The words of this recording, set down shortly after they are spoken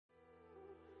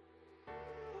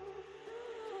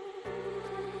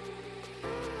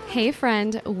Hey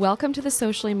friend, welcome to the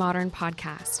Socially Modern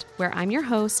podcast, where I'm your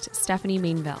host, Stephanie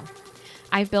Mainville.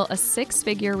 I've built a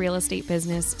 6-figure real estate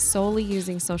business solely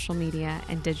using social media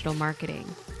and digital marketing.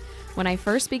 When I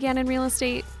first began in real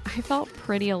estate, I felt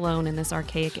pretty alone in this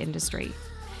archaic industry.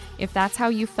 If that's how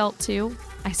you felt too,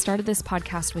 I started this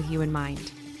podcast with you in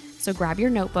mind. So grab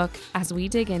your notebook as we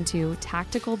dig into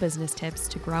tactical business tips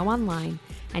to grow online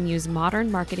and use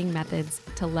modern marketing methods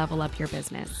to level up your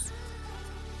business.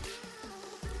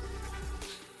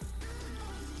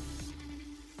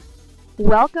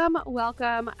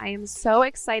 Welcome. I am so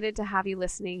excited to have you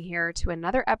listening here to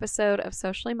another episode of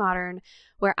Socially Modern,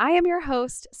 where I am your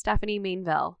host, Stephanie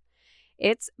Mainville.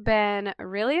 It's been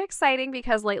really exciting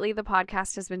because lately the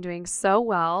podcast has been doing so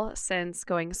well since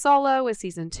going solo with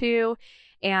season 2.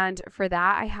 And for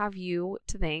that, I have you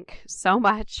to thank so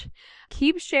much.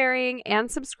 Keep sharing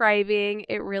and subscribing.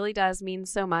 It really does mean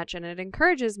so much. And it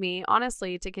encourages me,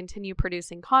 honestly, to continue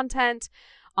producing content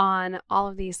on all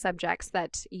of these subjects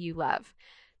that you love.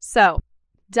 So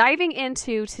diving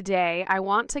into today, I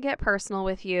want to get personal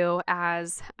with you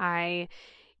as I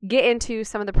get into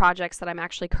some of the projects that I'm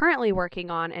actually currently working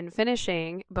on and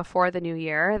finishing before the new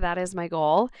year. That is my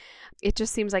goal. It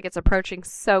just seems like it's approaching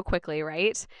so quickly,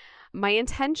 right? My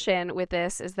intention with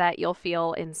this is that you'll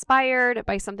feel inspired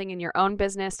by something in your own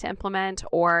business to implement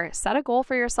or set a goal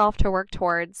for yourself to work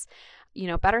towards,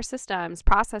 better systems,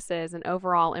 processes, and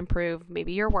overall improve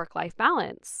maybe your work-life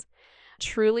balance.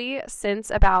 Truly, since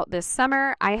about this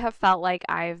summer, I have felt like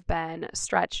I've been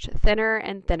stretched thinner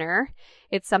and thinner.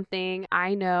 It's something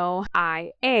I know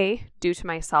I do to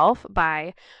myself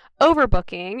by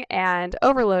overbooking and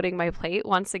overloading my plate.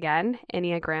 Once again,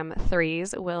 Enneagram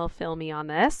 3s will fill me on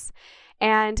this.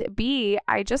 And B,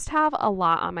 I just have a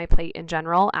lot on my plate in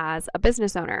general as a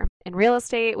business owner in real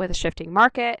estate with a shifting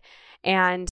market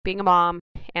and being a mom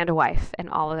and a wife and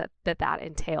all of that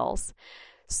entails.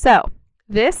 So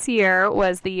this year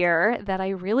was the year that I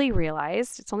really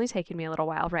realized, it's only taken me a little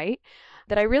while, right?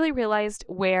 That I really realized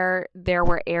where there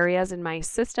were areas in my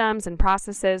systems and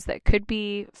processes that could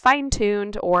be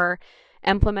fine-tuned or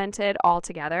implemented all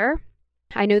together.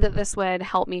 I knew that this would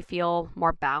help me feel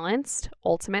more balanced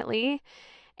ultimately.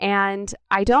 And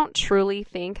I don't truly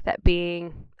think that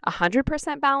being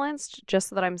 100% balanced, just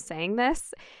so that I'm saying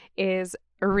this, is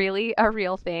really a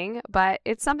real thing, but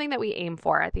it's something that we aim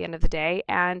for at the end of the day.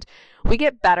 And we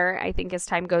get better, I think, as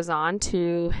time goes on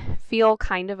to feel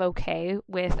kind of okay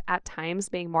with at times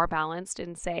being more balanced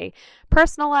in, say,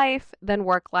 personal life than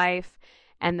work life,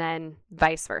 and then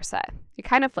vice versa. It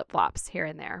kind of flip-flops here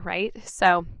and there, right?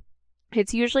 So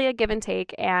it's usually a give and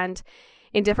take, and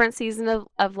in different seasons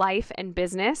of life and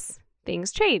business,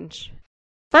 things change.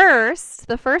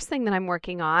 The first thing that I'm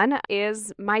working on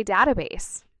is my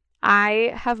database.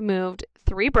 I have moved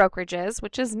 3 brokerages,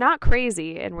 which is not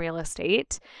crazy in real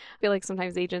estate. I feel like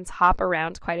sometimes agents hop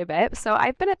around quite a bit. So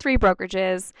I've been at 3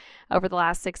 brokerages over the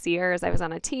last 6 years. I was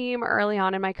on a team early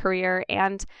on in my career,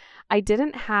 and I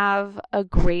didn't have a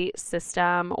great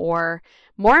system or,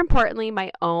 more importantly,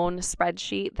 my own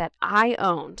spreadsheet that I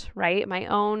owned, right? My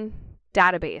own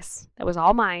database that was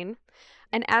all mine.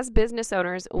 And as business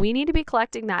owners, we need to be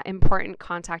collecting that important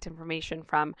contact information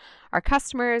from our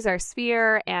customers, our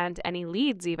sphere, and any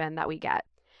leads even that we get.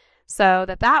 So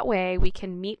that way we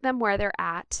can meet them where they're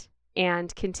at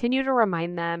and continue to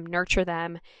remind them, nurture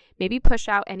them, maybe push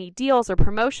out any deals or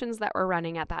promotions that we're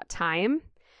running at that time,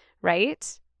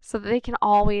 right? So that they can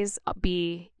always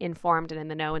be informed and in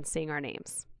the know and seeing our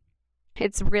names.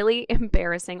 It's really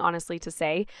embarrassing, honestly, to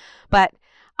say, but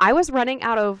I was running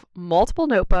out of multiple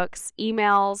notebooks,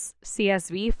 emails,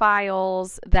 CSV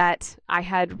files that I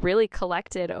had really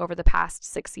collected over the past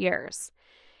 6 years.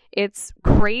 It's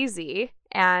crazy.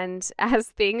 And as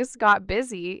things got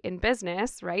busy in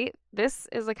business, right, this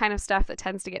is the kind of stuff that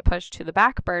tends to get pushed to the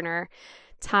back burner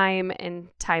time and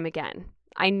time again.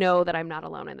 I know that I'm not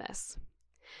alone in this.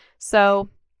 So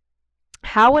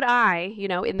how would I,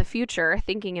 in the future,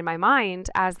 thinking in my mind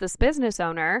as this business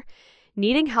owner,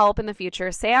 needing help in the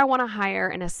future, say I want to hire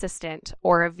an assistant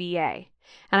or a VA,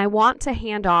 and I want to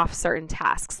hand off certain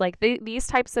tasks, like these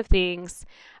types of things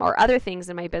or other things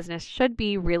in my business should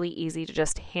be really easy to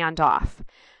just hand off.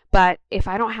 But if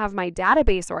I don't have my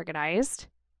database organized,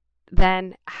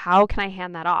 then how can I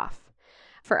hand that off?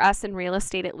 For us in real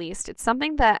estate, at least, it's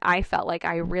something that I felt like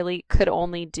I really could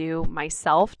only do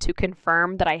myself to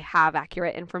confirm that I have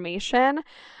accurate information.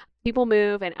 People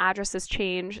move and addresses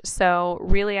change. So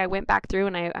really, I went back through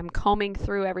and I'm combing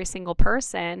through every single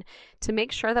person to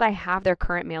make sure that I have their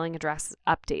current mailing address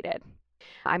updated.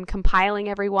 I'm compiling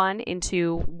everyone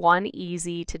into one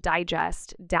easy to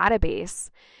digest database,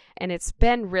 and it's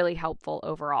been really helpful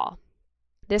overall.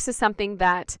 This is something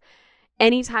that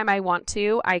anytime I want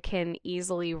to, I can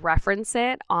easily reference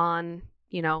it on,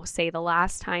 say the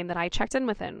last time that I checked in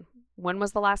with them. When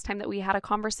was the last time that we had a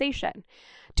conversation?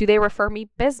 Do they refer me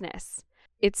business?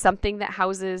 It's something that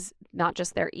houses not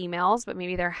just their emails, but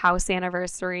maybe their house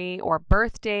anniversary or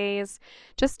birthdays,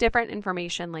 just different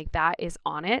information like that is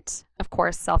on it. Of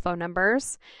course, cell phone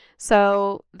numbers,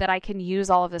 so that I can use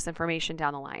all of this information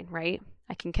down the line, right?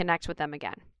 I can connect with them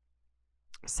again.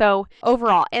 So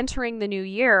overall, entering the new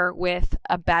year with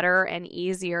a better and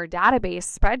easier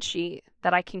database spreadsheet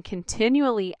that I can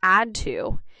continually add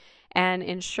to and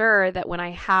ensure that when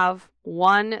I have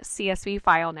one CSV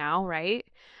file now, right,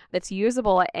 that's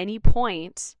usable at any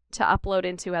point to upload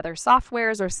into other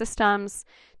softwares or systems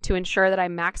to ensure that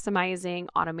I'm maximizing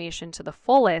automation to the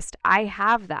fullest, I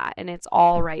have that and it's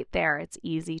all right there. It's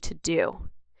easy to do.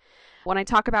 When I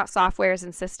talk about softwares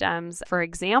and systems, for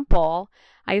example,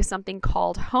 I use something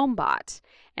called HomeBot.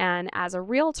 And as a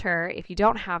realtor, if you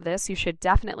don't have this, you should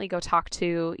definitely go talk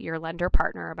to your lender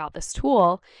partner about this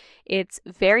tool. It's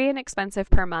very inexpensive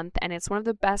per month, and it's one of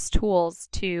the best tools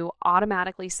to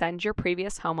automatically send your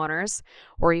previous homeowners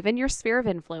or even your sphere of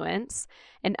influence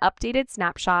an updated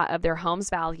snapshot of their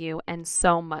home's value and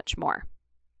so much more.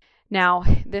 Now,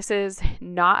 this is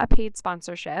not a paid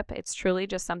sponsorship. It's truly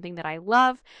just something that I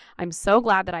love. I'm so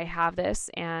glad that I have this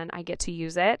and I get to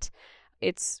use it.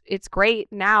 It's great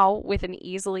now with an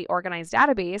easily organized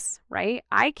database, right?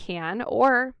 I can,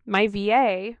 or my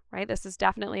VA, right? This is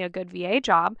definitely a good VA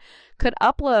job, could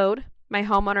upload my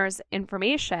homeowner's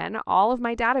information, all of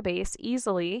my database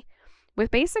easily with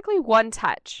basically one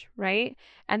touch, right?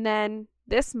 And then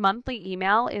this monthly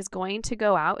email is going to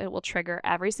go out. It will trigger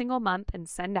every single month and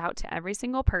send out to every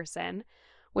single person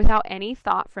without any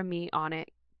thought from me on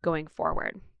it going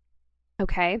forward.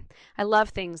 Okay. I love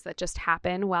things that just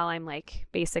happen while I'm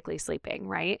basically sleeping,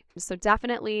 right? So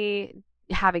definitely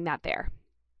having that there.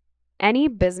 Any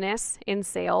business in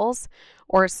sales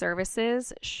or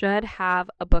services should have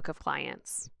a book of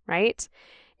clients, right?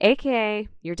 AKA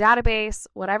your database,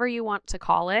 whatever you want to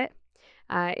call it.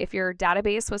 If your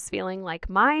database was feeling like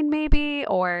mine maybe,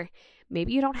 or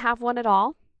maybe you don't have one at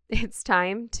all, it's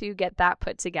time to get that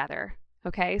put together.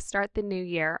 Okay. Start the new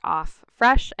year off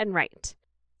fresh and right.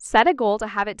 Set a goal to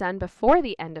have it done before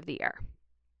the end of the year.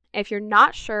 If you're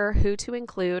not sure who to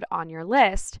include on your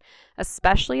list,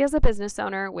 especially as a business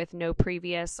owner with no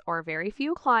previous or very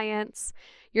few clients,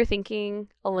 you're thinking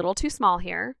a little too small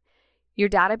here. Your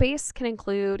database can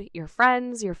include your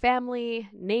friends, your family,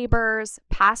 neighbors,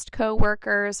 past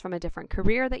coworkers from a different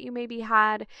career that you maybe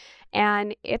had.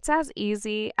 And it's as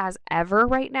easy as ever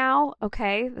right now.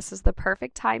 Okay, this is the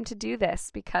perfect time to do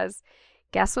this because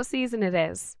guess what season it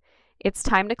is? It's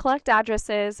time to collect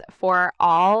addresses for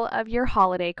all of your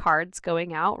holiday cards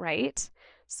going out, right?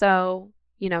 So,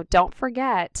 don't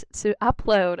forget to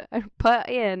upload and put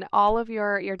in all of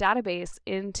your database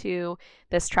into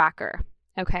this tracker,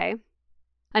 okay?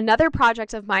 Another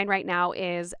project of mine right now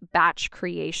is batch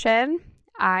creation.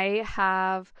 I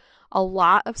have a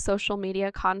lot of social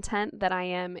media content that I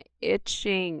am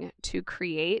itching to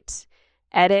create,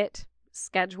 edit,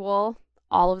 schedule,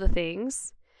 all of the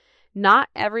things. Not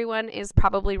everyone is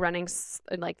probably running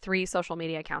 3 social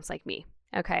media accounts like me.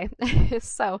 Okay.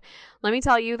 So let me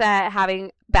tell you that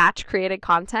having batch created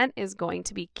content is going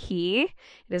to be key.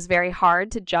 It is very hard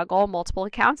to juggle multiple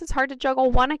accounts. It's hard to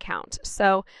juggle one account.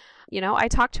 So, I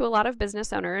talk to a lot of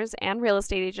business owners and real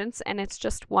estate agents, and it's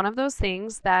just one of those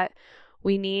things that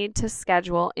we need to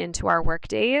schedule into our work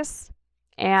days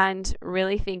and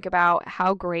really think about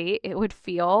how great it would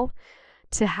feel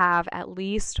to have at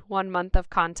least 1 month of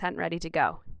content ready to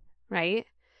go, right?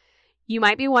 You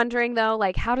might be wondering though,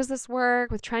 how does this work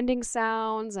with trending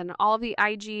sounds and all of the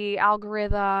IG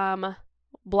algorithm,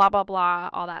 blah, blah, blah,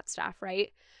 all that stuff,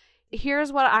 right?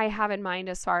 Here's what I have in mind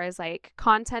as far as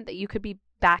content that you could be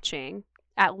batching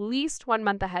at least 1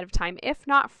 month ahead of time, if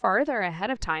not farther ahead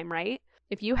of time, right?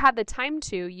 If you had the time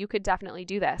to, you could definitely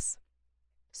do this.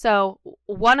 So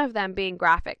one of them being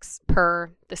graphics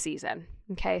per the season.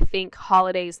 Okay, think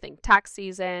holidays, think tax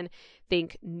season,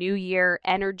 think New Year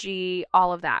energy,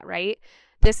 all of that, right?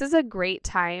 This is a great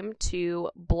time to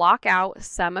block out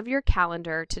some of your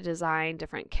calendar to design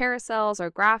different carousels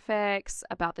or graphics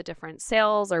about the different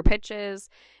sales or pitches,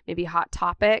 maybe hot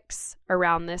topics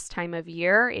around this time of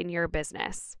year in your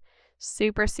business.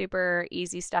 Super, super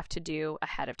easy stuff to do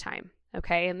ahead of time.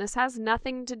 Okay, and this has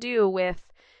nothing to do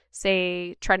with,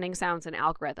 say, trending sounds and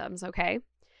algorithms. Okay.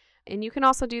 And you can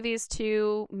also do these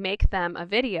to make them a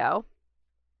video,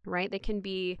 right? They can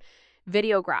be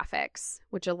video graphics,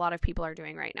 which a lot of people are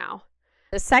doing right now.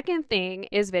 The second thing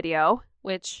is video,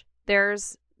 which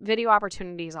there's video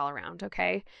opportunities all around,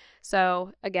 okay?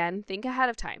 So again, think ahead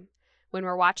of time. When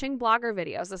we're watching blogger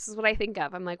videos, this is what I think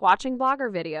of. I'm like watching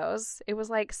blogger videos. It was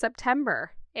like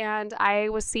September, and I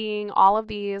was seeing all of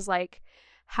these like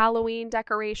Halloween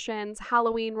decorations,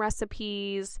 Halloween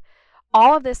recipes,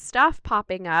 all of this stuff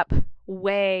popping up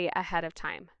way ahead of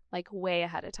time, like way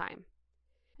ahead of time.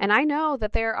 And I know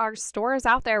that there are stores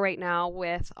out there right now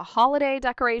with holiday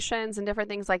decorations and different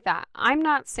things like that. I'm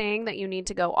not saying that you need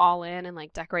to go all in and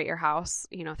like decorate your house,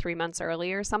 3 months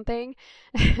early or something.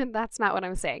 That's not what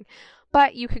I'm saying.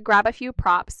 But you could grab a few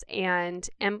props and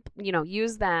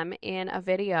use them in a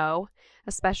video,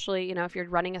 especially, if you're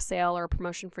running a sale or a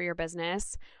promotion for your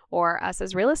business, or us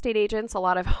as real estate agents, a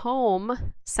lot of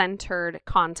home-centered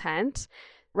content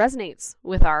resonates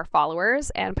with our followers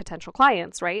and potential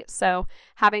clients, right? So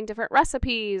having different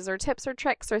recipes or tips or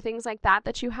tricks or things like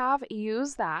that you have,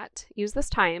 use this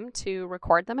time to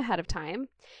record them ahead of time.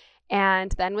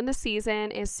 And then when the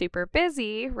season is super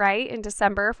busy, right, in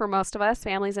December for most of us,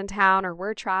 families in town or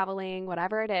we're traveling,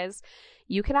 whatever it is,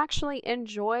 you can actually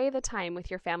enjoy the time with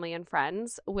your family and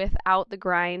friends without the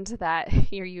grind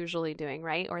that you're usually doing,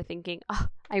 right? Or thinking, oh,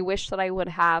 I wish that I would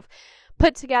have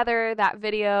put together that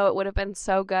video. It would have been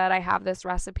so good. I have this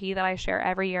recipe that I share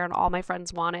every year and all my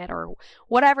friends want it, or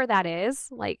whatever that is.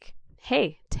 Like,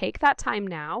 hey, take that time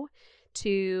now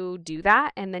to do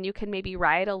that, and then you can maybe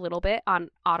ride a little bit on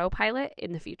autopilot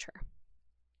in the future.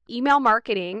 Email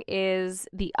marketing is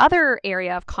the other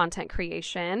area of content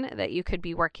creation that you could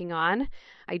be working on.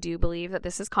 I do believe that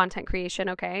this is content creation,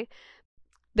 okay?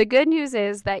 The good news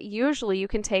is that usually you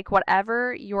can take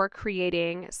whatever you're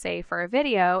creating, say for a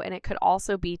video, and it could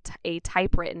also be a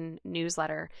typewritten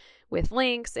newsletter with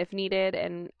links if needed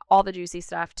and all the juicy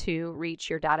stuff to reach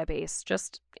your database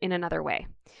just in another way.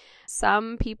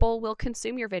 Some people will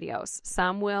consume your videos.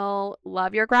 Some will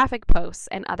love your graphic posts,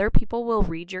 and other people will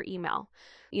read your email.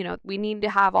 We need to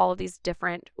have all of these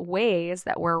different ways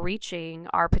that we're reaching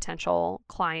our potential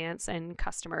clients and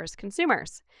customers,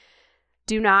 consumers.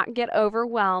 Do not get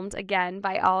overwhelmed, again,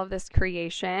 by all of this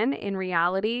creation. In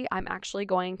reality, I'm actually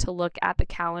going to look at the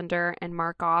calendar and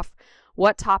mark off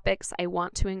what topics I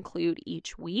want to include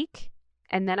each week.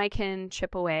 And then I can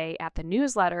chip away at the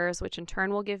newsletters, which in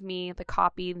turn will give me the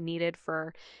copy needed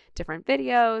for different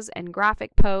videos and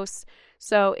graphic posts.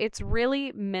 So it's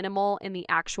really minimal in the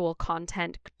actual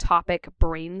content topic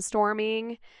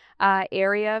brainstorming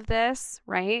area of this,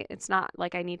 right? It's not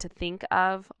like I need to think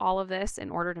of all of this in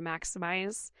order to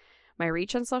maximize my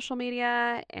reach on social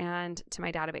media and to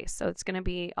my database. So it's going to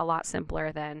be a lot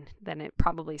simpler than it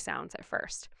probably sounds at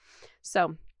first.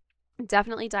 So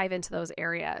definitely dive into those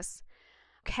areas.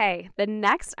 Okay, the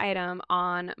next item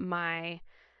on my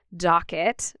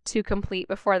docket to complete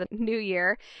before the new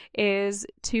year is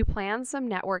to plan some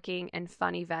networking and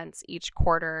fun events each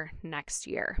quarter next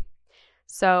year.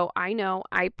 So I know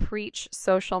I preach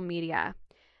social media,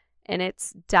 and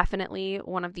it's definitely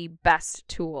one of the best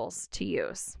tools to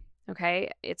use.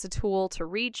 Okay, it's a tool to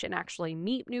reach and actually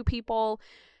meet new people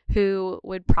who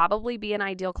would probably be an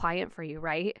ideal client for you,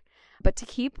 right? But to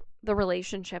keep the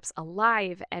relationships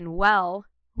alive and well,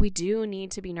 we do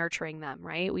need to be nurturing them,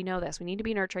 right? We know this. We need to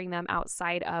be nurturing them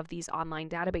outside of these online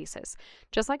databases,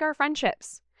 just like our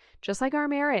friendships, just like our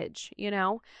marriage,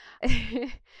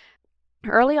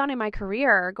 Early on in my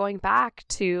career, going back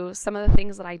to some of the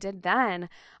things that I did then,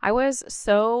 I was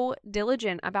so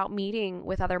diligent about meeting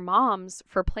with other moms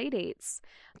for play dates,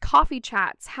 coffee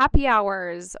chats, happy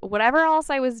hours, whatever else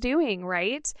I was doing,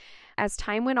 right? As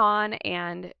time went on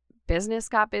and business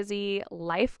got busy,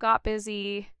 life got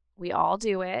busy, we all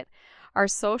do it, our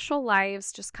social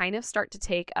lives just kind of start to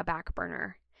take a back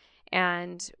burner.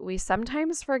 And we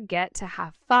sometimes forget to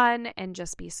have fun and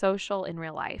just be social in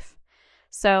real life.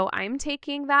 So I'm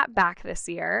taking that back this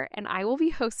year, and I will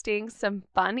be hosting some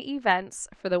fun events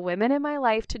for the women in my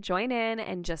life to join in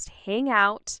and just hang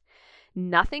out.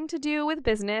 Nothing to do with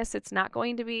business. It's not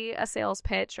going to be a sales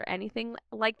pitch or anything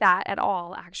like that at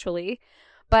all, actually.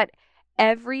 But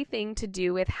everything to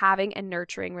do with having and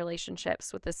nurturing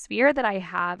relationships with the sphere that I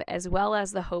have, as well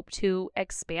as the hope to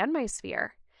expand my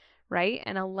sphere, right?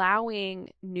 And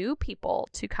allowing new people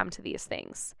to come to these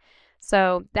things.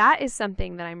 So that is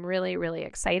something that I'm really, really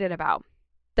excited about.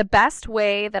 The best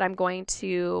way that I'm going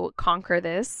to conquer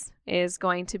this is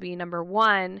going to be, number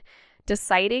one,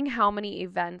 deciding how many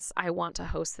events I want to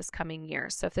host this coming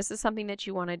year. So if this is something that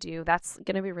you want to do, that's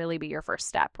going to really be your first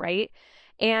step, right?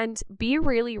 And be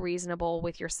really reasonable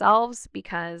with yourselves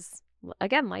because,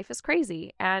 again, life is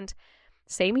crazy. And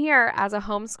same here, as a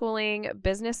homeschooling,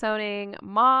 business owning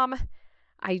mom,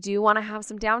 I do want to have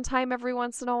some downtime every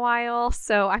once in a while.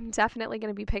 So I'm definitely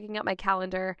going to be picking up my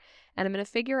calendar and I'm going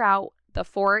to figure out the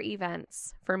 4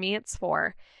 events. For me, it's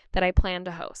 4 that I plan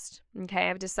to host. Okay.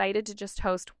 I've decided to just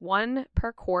host 1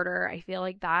 per quarter. I feel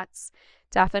like that's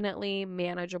definitely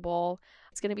manageable.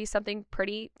 It's going to be something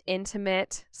pretty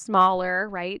intimate, smaller,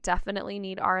 right? Definitely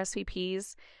need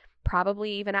RSVPs,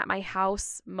 probably even at my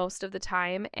house most of the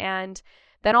time. And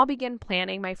then I'll begin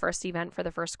planning my first event for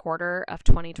the first quarter of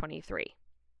 2023.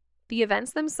 The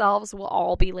events themselves will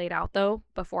all be laid out though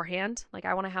beforehand. Like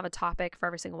I want to have a topic for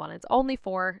every single one. It's only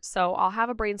 4, so I'll have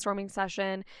a brainstorming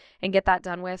session and get that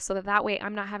done with so that way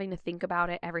I'm not having to think about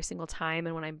it every single time.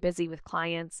 And when I'm busy with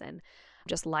clients and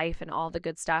just life and all the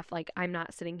good stuff, like I'm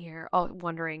not sitting here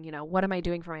wondering, what am I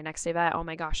doing for my next event? Oh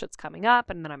my gosh, it's coming up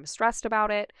and then I'm stressed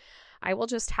about it. I will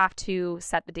just have to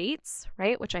set the dates,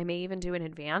 right? Which I may even do in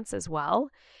advance as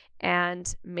well,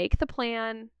 and make the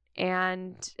plan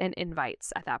and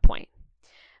invites at that point.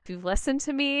 If you've listened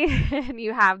to me and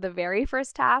you have the very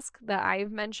first task that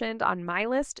I've mentioned on my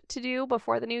list to do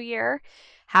before the new year,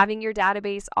 having your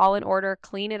database all in order,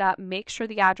 clean it up, make sure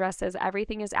the addresses,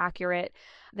 everything is accurate,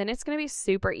 then it's going to be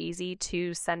super easy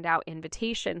to send out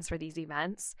invitations for these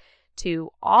events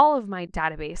to all of my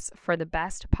database for the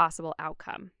best possible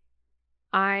outcome.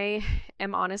 I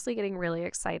am honestly getting really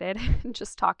excited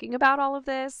just talking about all of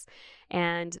this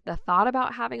and the thought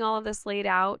about having all of this laid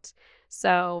out.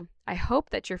 So I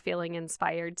hope that you're feeling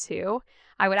inspired too.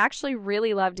 I would actually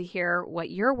really love to hear what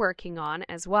you're working on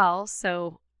as well.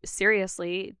 So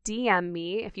seriously, DM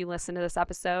me if you listen to this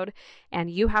episode and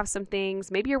you have some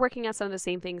things, maybe you're working on some of the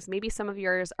same things, maybe some of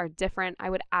yours are different. I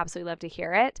would absolutely love to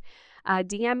hear it.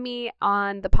 DM me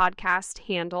on the podcast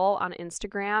handle on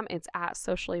Instagram. It's at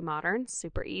Socially Modern,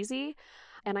 super easy.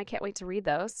 And I can't wait to read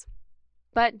those.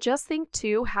 But just think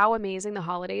too how amazing the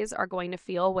holidays are going to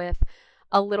feel with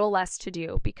a little less to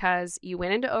do because you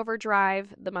went into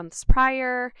overdrive the months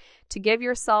prior to give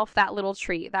yourself that little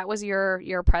treat. That was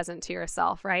your present to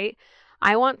yourself, right?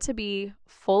 I want to be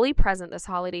fully present this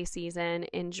holiday season,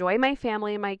 enjoy my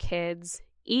family and my kids,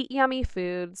 eat yummy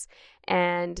foods,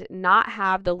 and not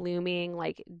have the looming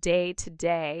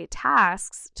day-to-day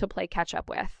tasks to play catch up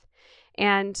with.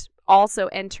 And also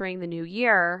entering the new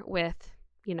year with,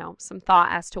 some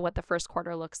thought as to what the first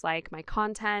quarter looks like, my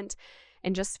content,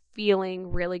 and just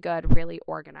feeling really good, really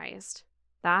organized.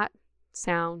 That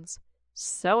sounds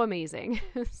so amazing.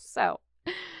 So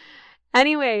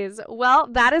anyways, well,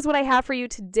 that is what I have for you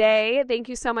today. Thank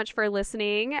you so much for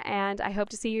listening, and I hope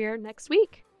to see you here next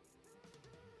week.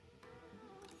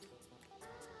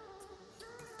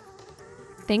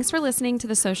 Thanks for listening to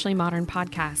the Socially Modern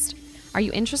podcast. Are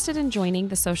you interested in joining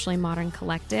the Socially Modern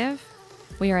Collective?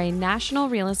 We are a national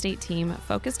real estate team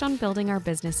focused on building our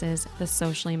businesses the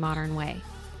socially modern way.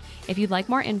 If you'd like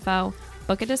more info,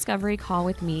 book a discovery call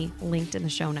with me, linked in the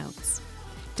show notes.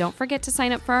 Don't forget to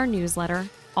sign up for our newsletter,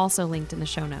 also linked in the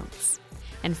show notes.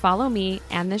 And follow me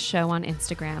and this show on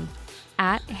Instagram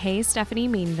at Hey Stephanie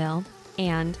Mainville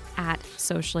and at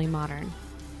Socially Modern.